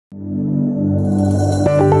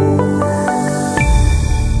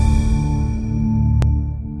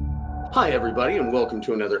Hi everybody, and welcome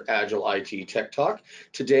to another Agile IT Tech Talk.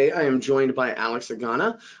 Today I am joined by Alex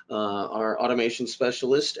Agana, our automation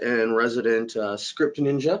specialist and resident script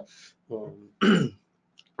ninja. And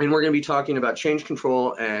we're going to be talking about change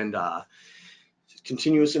control and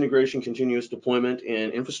continuous integration, continuous deployment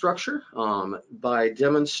in infrastructure by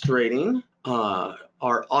demonstrating our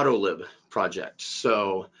Autoload project.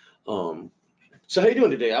 So how you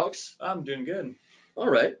doing today, Alex? I'm doing good. All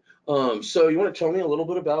right. So you want to tell me a little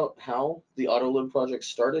bit about how the Autoload project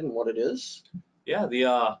started and what it is? Yeah, the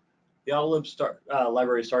Autoload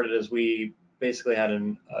library started as we basically had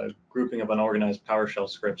a grouping of unorganized PowerShell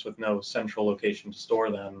scripts with no central location to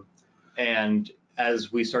store them. And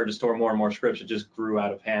as we started to store more and more scripts, it just grew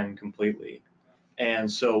out of hand completely. And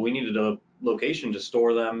so we needed a location to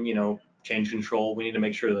store them, change control. We need to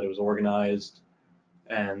make sure that it was organized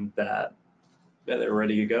and that they were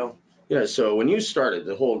ready to go. Yeah, so when you started,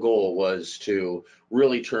 the whole goal was to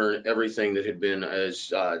really turn everything that had been,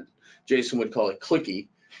 as Jason would call it, clicky,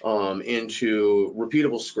 into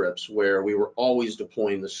repeatable scripts where we were always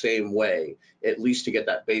deploying the same way, at least to get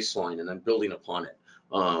that baseline and then building upon it.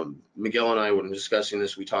 Miguel and I, when discussing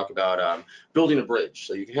this, we talk about building a bridge.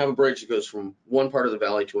 So you can have a bridge that goes from one part of the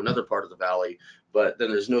valley to another part of the valley, but then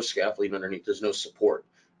there's no scaffolding underneath, there's no support.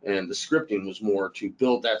 And the scripting was more to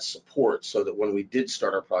build that support so that when we did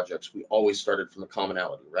start our projects, we always started from a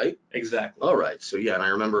commonality, right? Exactly. All right. So yeah, and I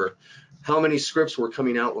remember how many scripts were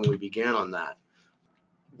coming out when we began on that.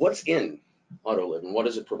 What's in Autoload and what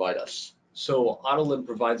does it provide us? So Autoload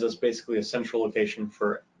provides us basically a central location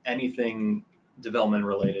for anything development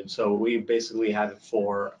related. So we basically have it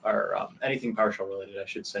for our anything PowerShell related, I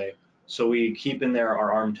should say. So we keep in there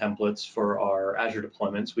our ARM templates for our Azure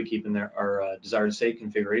deployments. We keep in there our desired state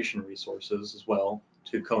configuration resources as well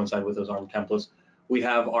to coincide with those ARM templates. We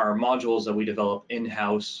have our modules that we develop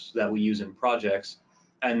in-house that we use in projects.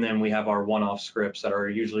 And then we have our one-off scripts that are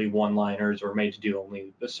usually one-liners or made to do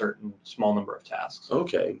only a certain small number of tasks.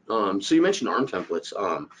 Okay. So you mentioned ARM templates.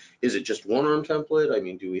 Is it just one ARM template? I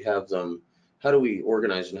mean, do we have them? How do we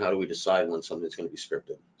organize and how do we decide when something's going to be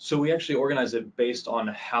scripted? So we actually organize it based on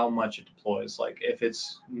how much it deploys. Like if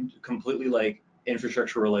it's completely like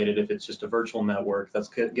infrastructure related, if it's just a virtual network that's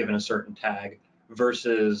given a certain tag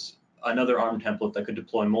versus another ARM template that could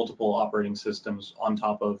deploy multiple operating systems on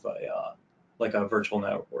top of like a virtual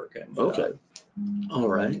network. And, okay. All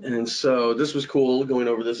right. And so this was cool going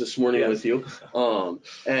over this morning with you.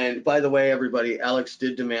 And by the way, everybody, Alex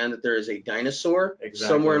did demand that there is a dinosaur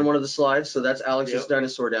somewhere in one of the slides. So that's Alex's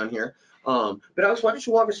dinosaur down here. But Alex, why don't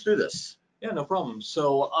you walk us through this? Yeah, no problem.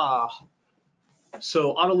 So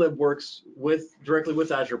Autoload works directly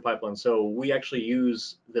with Azure Pipeline. So we actually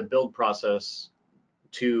use the build process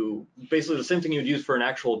to basically the same thing you'd use for an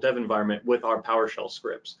actual dev environment with our PowerShell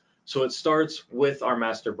scripts. So it starts with our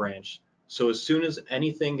master branch. So as soon as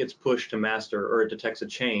anything gets pushed to master or it detects a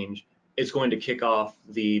change, it's going to kick off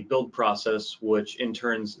the build process, which in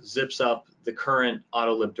turn zips up the current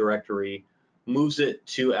Autolib directory, moves it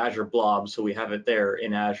to Azure Blob, so we have it there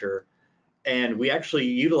in Azure. And we actually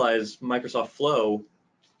utilize Microsoft Flow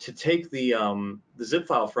to take the zip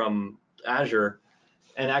file from Azure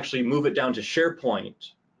and actually move it down to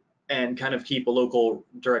SharePoint and kind of keep a local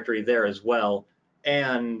directory there as well.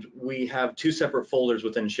 And we have two separate folders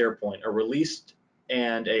within SharePoint, a released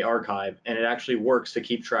and a archive, and it actually works to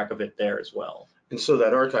keep track of it there as well. And so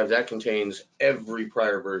that archive, that contains every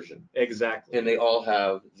prior version. Exactly. And they all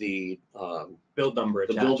have the build number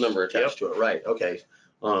attached to it, right? Okay.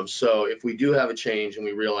 So if we do have a change and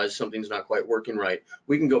we realize something's not quite working right,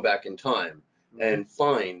 we can go back in time and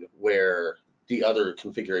find where the other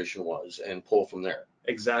configuration was and pull from there.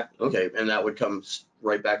 Exactly. Okay, and that would come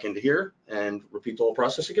right back into here and repeat the whole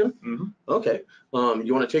process again? Okay.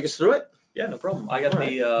 You want to take us through it? Yeah, no problem. I got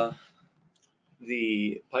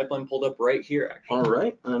the pipeline pulled up right here, actually. All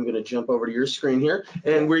right, I'm going to jump over to your screen here.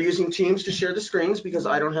 And we're using Teams to share the screens because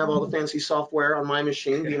I don't have all the fancy software on my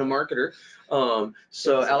machine being a marketer.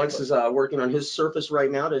 So Alex is working on his Surface right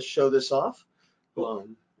now to show this off. What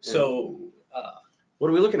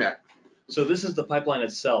are we looking at? So this is the pipeline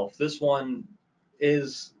itself. This one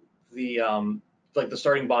is the like the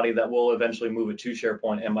starting body that will eventually move it to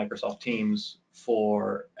SharePoint and Microsoft Teams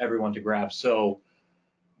for everyone to grab. So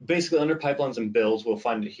basically under pipelines and builds, we'll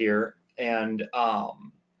find it here. And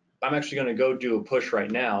I'm actually going to go do a push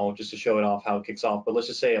right now just to show it off how it kicks off. But let's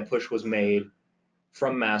just say a push was made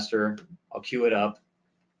from master. I'll queue it up.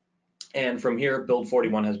 And from here, build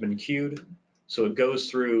 41 has been queued. So it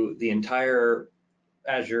goes through the entire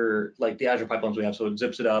Azure, like the Azure pipelines we have. So it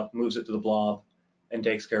zips it up, moves it to the blob, and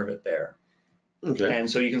takes care of it there. Okay. And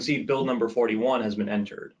so you can see build number 41 has been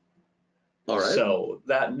entered. All right. So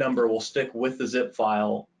that number will stick with the zip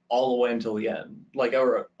file all the way until the end, like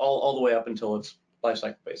or all the way up until its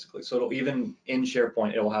lifecycle, basically. So it'll even in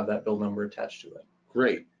SharePoint, it will have that build number attached to it.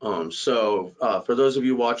 Great. So for those of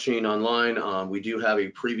you watching online, we do have a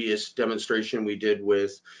previous demonstration we did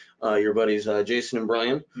with your buddies Jason and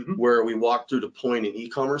Brian, where we walked through deploying an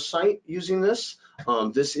e-commerce site using this.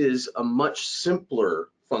 This is a much simpler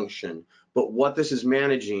function, but what this is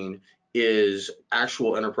managing is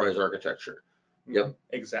actual enterprise architecture. Yep.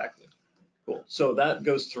 Exactly. Cool. So that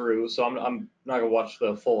goes through. So I'm not gonna watch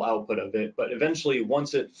the full output of it, but eventually,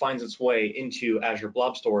 once it finds its way into Azure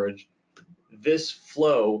Blob Storage, this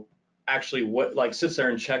flow actually sits there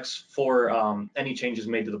and checks for any changes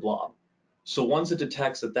made to the blob. So once it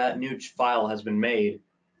detects that that new file has been made,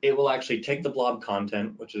 it will actually take the blob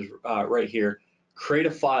content, which is right here, create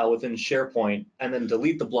a file within SharePoint, and then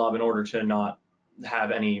delete the blob in order to not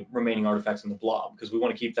have any remaining artifacts in the blob, because we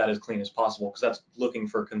want to keep that as clean as possible, because that's looking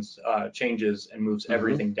for changes and moves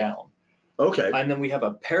everything down. Okay. And then we have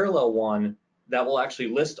a parallel one that will actually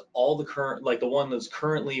list all the current, like the one that's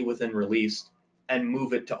currently within release, and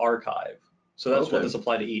move it to archive. So that's what this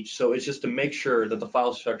applied to each. So it's just to make sure that the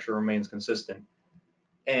file structure remains consistent.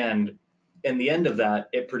 And in the end of that,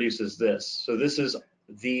 it produces this. So this is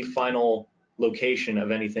the final location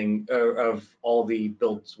of anything, of all the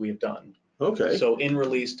builds we have done. Okay. So in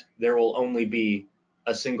released, there will only be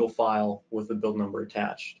a single file with the build number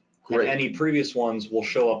attached. Great. And any previous ones will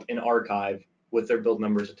show up in archive with their build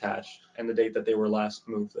numbers attached and the date that they were last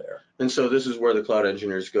moved there. And so this is where the cloud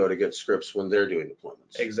engineers go to get scripts when they're doing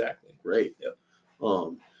deployments. Exactly. Great. Yep.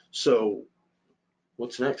 So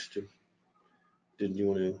what's next? Did you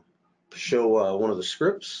want to show one of the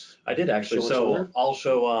scripts? I did actually. So I'll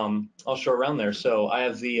show around there. So I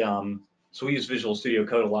have the so we use Visual Studio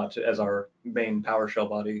Code a lot as our main PowerShell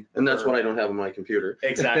body. And that's what I don't have on my computer.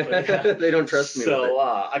 Exactly. Yeah. They don't trust me. So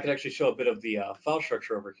I could actually show a bit of the file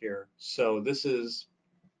structure over here. So this is,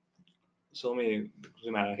 so let me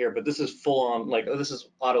zoom out here, but this is full on, like, this is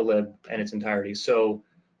Autolib in its entirety. So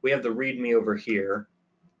we have the README over here,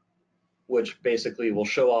 which basically will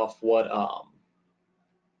show off what,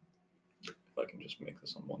 if I can just make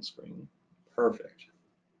this on one screen, perfect.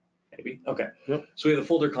 Maybe, okay. Yep. So we have the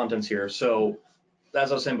folder contents here. So as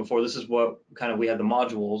I was saying before, this is what kind of, we have the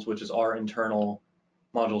modules, which is our internal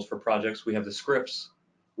modules for projects. We have the scripts,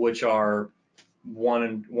 which are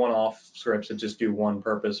one-off scripts that just do one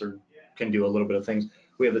purpose or can do a little bit of things.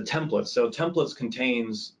 We have the templates. So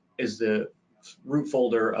templates is the root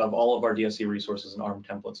folder of all of our DSC resources and ARM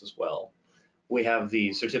templates as well. We have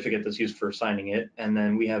the certificate that's used for signing it, and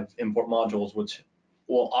then we have import modules, which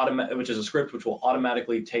is a script which will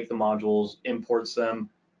automatically take the modules, imports them,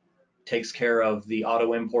 takes care of the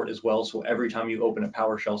auto import as well. So every time you open a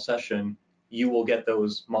PowerShell session, you will get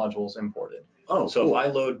those modules imported. Oh, so cool. If I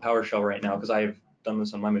load PowerShell right now, because I've done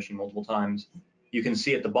this on my machine multiple times, you can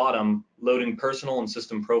see at the bottom, loading personal and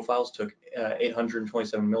system profiles took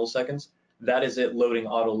 827 milliseconds. That is it loading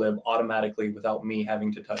Autolib automatically without me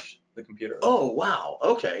having to touch the computer. Oh, wow.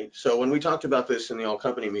 Okay. So when we talked about this in the all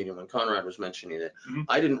company meeting, when Conrad was mentioning it,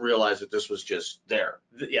 I didn't realize that this was just there.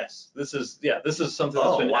 Yes, this is something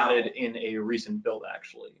that's been added in a recent build,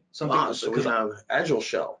 actually. So we have Agile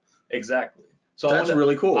Shell. Exactly. So that's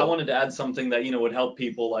really cool. I wanted to add something that, would help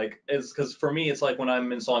people, like, because for me, it's like when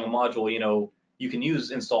I'm installing a module, you can use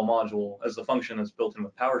install module as the function that's built in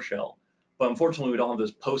with PowerShell, but unfortunately we don't have this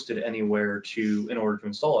posted anywhere in order to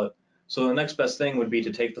install it. So the next best thing would be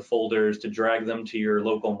to take the folders, to drag them to your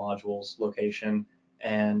local modules location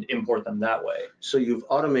and import them that way. So you've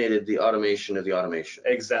automated the automation of the automation.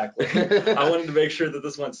 Exactly. I wanted to make sure that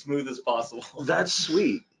this went smooth as possible. That's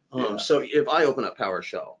sweet. Yeah. So if I open up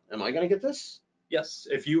PowerShell, am I going to get this? Yes.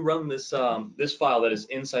 If you run this this file that is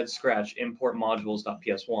inside Scratch, import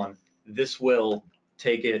modules.ps1, this will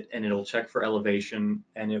take it and it'll check for elevation,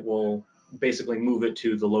 and it will basically move it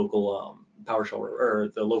to the local PowerShell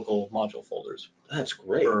or the local module folders. That's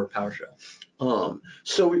great. For PowerShell.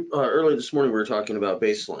 So earlier this morning we were talking about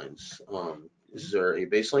baselines. Is there a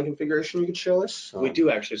baseline configuration you could show us? We do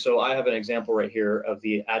actually. So I have an example right here of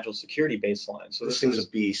the Agile security baseline. So this thing's a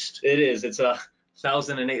beast. It is. It's a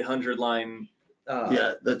 1,800 line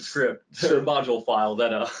that's script module file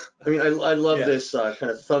that I mean, I love this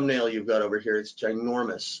kind of thumbnail you've got over here. It's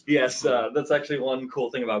ginormous. Yes, that's actually one cool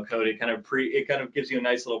thing about code. It kind of gives you a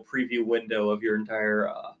nice little preview window of your entire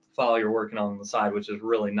file you're working on the side, which is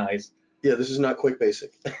really nice. Yeah, this is not Quick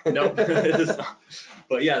Basic. Nope, it is not.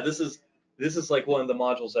 But yeah, this is like one of the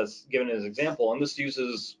modules that's given as an example, and this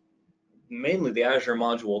uses mainly the Azure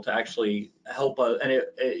module to actually help and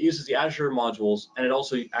it uses the Azure modules, and it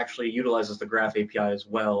also actually utilizes the Graph API as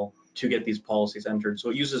well to get these policies entered. So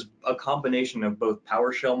it uses a combination of both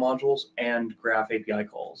PowerShell modules and Graph API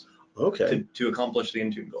calls Okay. to accomplish the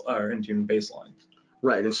Intune baseline.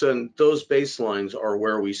 Right, and so those baselines are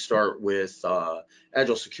where we start with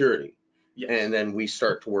Agile security. Yes. And then we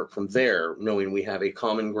start to work from there, knowing we have a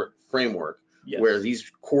common framework Yes. where these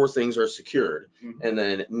core things are secured. Mhm. And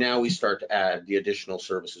then now we start to add the additional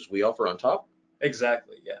services we offer on top.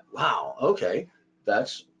 Exactly, yeah. Wow, okay.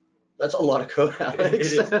 That's a lot of code, Alex. It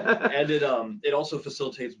is, and it also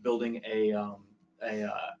facilitates building a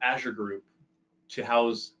Azure group to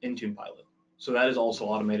house Intune Pilot. So that is also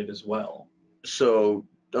automated as well. So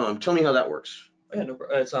tell me how that works. Yeah, no,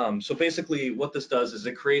 it's so basically what this does is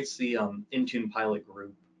it creates the Intune Pilot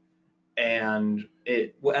group, and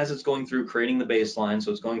as it's going through creating the baseline,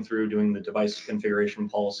 so it's going through doing the device configuration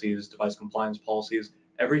policies, device compliance policies.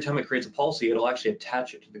 Every time it creates a policy, it'll actually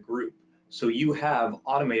attach it to the group. So you have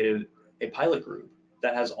automated a pilot group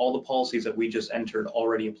that has all the policies that we just entered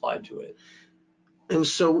already applied to it. And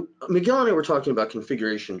so Miguel and I were talking about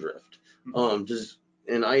configuration drift.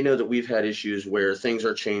 And I know that we've had issues where things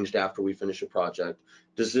are changed after we finish a project.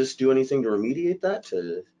 Does this do anything to remediate that?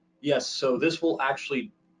 Yes, so this will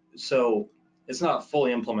actually, so it's not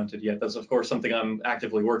fully implemented yet. That's of course something I'm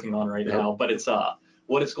actively working on right now, but it's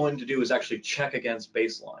what it's going to do is actually check against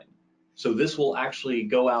baseline. So this will actually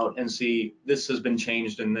go out and see this has been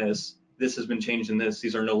changed in this has been changed in this,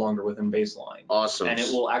 these are no longer within baseline. Awesome. And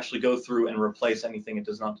it will actually go through and replace anything it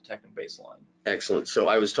does not detect in baseline. Excellent. So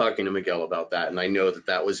I was talking to Miguel about that, and I know that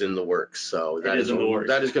that was in the works. So that is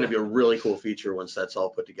going to be a really cool feature once that's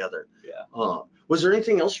all put together. Yeah. Was there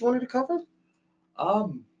anything else you wanted to cover?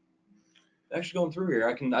 Actually going through here,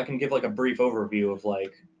 I can give like a brief overview of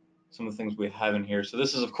like some of the things we have in here. So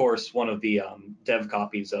this is of course one of the dev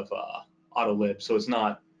copies of Autoload. So it's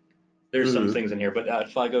not, there's some things in here, but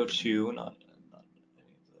if I go to, not any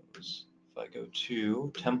of those, if I go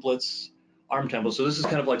to templates, ARM templates. So this is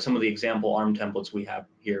kind of like some of the example ARM templates we have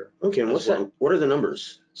here. Okay, and what's that? What are the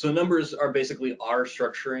numbers? So numbers are basically our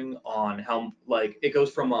structuring on how, like, it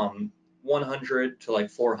goes from 100 to like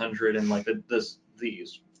 400, and like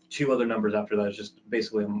these two other numbers after that is just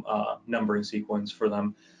basically a numbering sequence for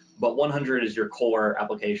them. But 100 is your core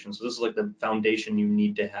application. So this is like the foundation you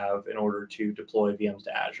need to have in order to deploy VMs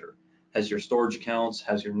to Azure. Has your storage accounts,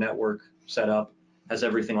 has your network set up, has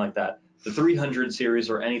everything like that. The 300 series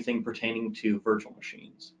are anything pertaining to virtual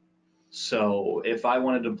machines. So if I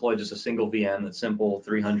want to deploy just a single VM, that's simple,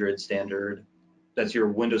 300 standard, that's your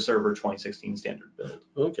Windows Server 2016 standard build.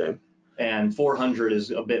 Okay. And 400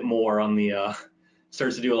 is a bit more on the,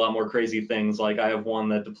 starts to do a lot more crazy things. Like I have one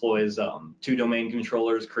that deploys 2 domain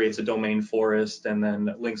controllers, creates a domain forest, and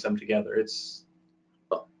then links them together.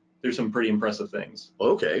 There's some pretty impressive things.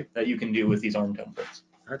 Okay. That you can do with these ARM templates.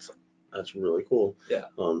 That's really cool. Yeah.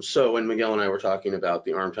 So when Miguel and I were talking about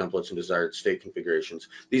the ARM templates and desired state configurations,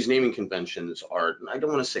 these naming conventions are, I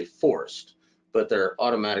don't want to say forced, but they're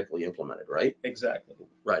automatically implemented, right? Exactly.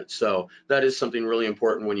 Right. So that is something really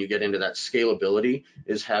important when you get into that scalability,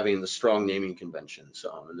 is having the strong naming conventions,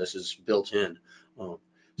 and this is built in.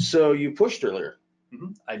 So you pushed earlier.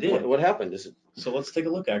 I did. What happened? Is it? So let's take a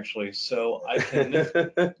look actually. So I can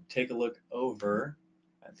take a look over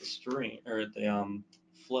at the stream or at the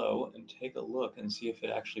flow and take a look and see if it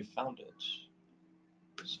actually found it.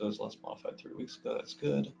 So it's last modified 3 weeks ago. That's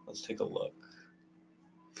good. Let's take a look.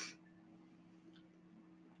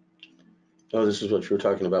 Oh, this is what you were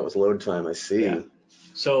talking about with load time. I see. Yeah.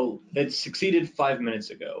 So it succeeded 5 minutes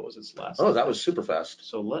ago was its last. Oh, that was super fast.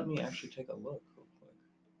 So let me actually take a look real quick.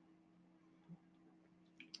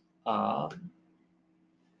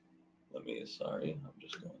 Sorry, I'm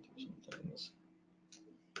just going through some things.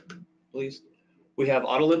 Please. We have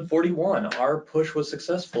Autoload 41. Our push was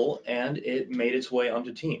successful and it made its way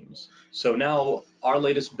onto Teams. So now our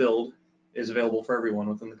latest build is available for everyone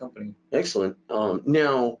within the company. Excellent.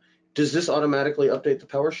 Now, does this automatically update the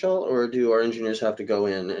PowerShell, or do our engineers have to go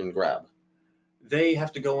in and grab? They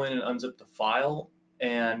have to go in and unzip the file.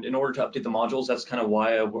 And in order to update the modules, that's kind of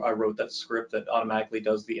why I wrote that script that automatically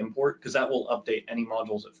does the import, because that will update any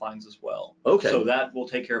modules it finds as well. Okay. So that will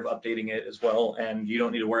take care of updating it as well. And you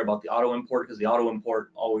don't need to worry about the auto import, because the auto import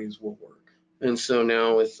always will work. And so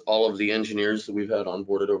now with all of the engineers that we've had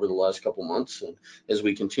onboarded over the last couple months, and as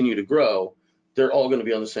we continue to grow, they're all going to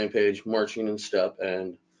be on the same page, marching in step,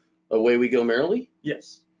 and away we go merrily?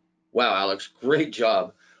 Yes. Wow, Alex, great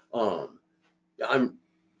job. I'm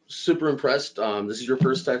super impressed. This is your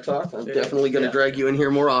first Tech Talk. I'm definitely going to drag you in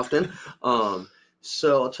here more often.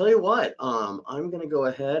 So I'll tell you what, I'm going to go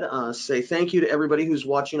ahead say thank you to everybody who's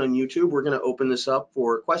watching on YouTube. We're going to open this up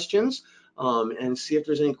for questions. and see if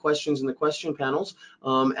there's any questions in the question panels.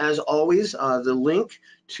 As always, the link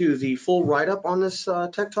to the full write-up on this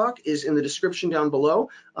Tech Talk is in the description down below.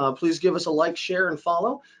 Please give us a like, share, and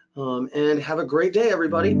follow, and have a great day,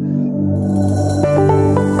 everybody.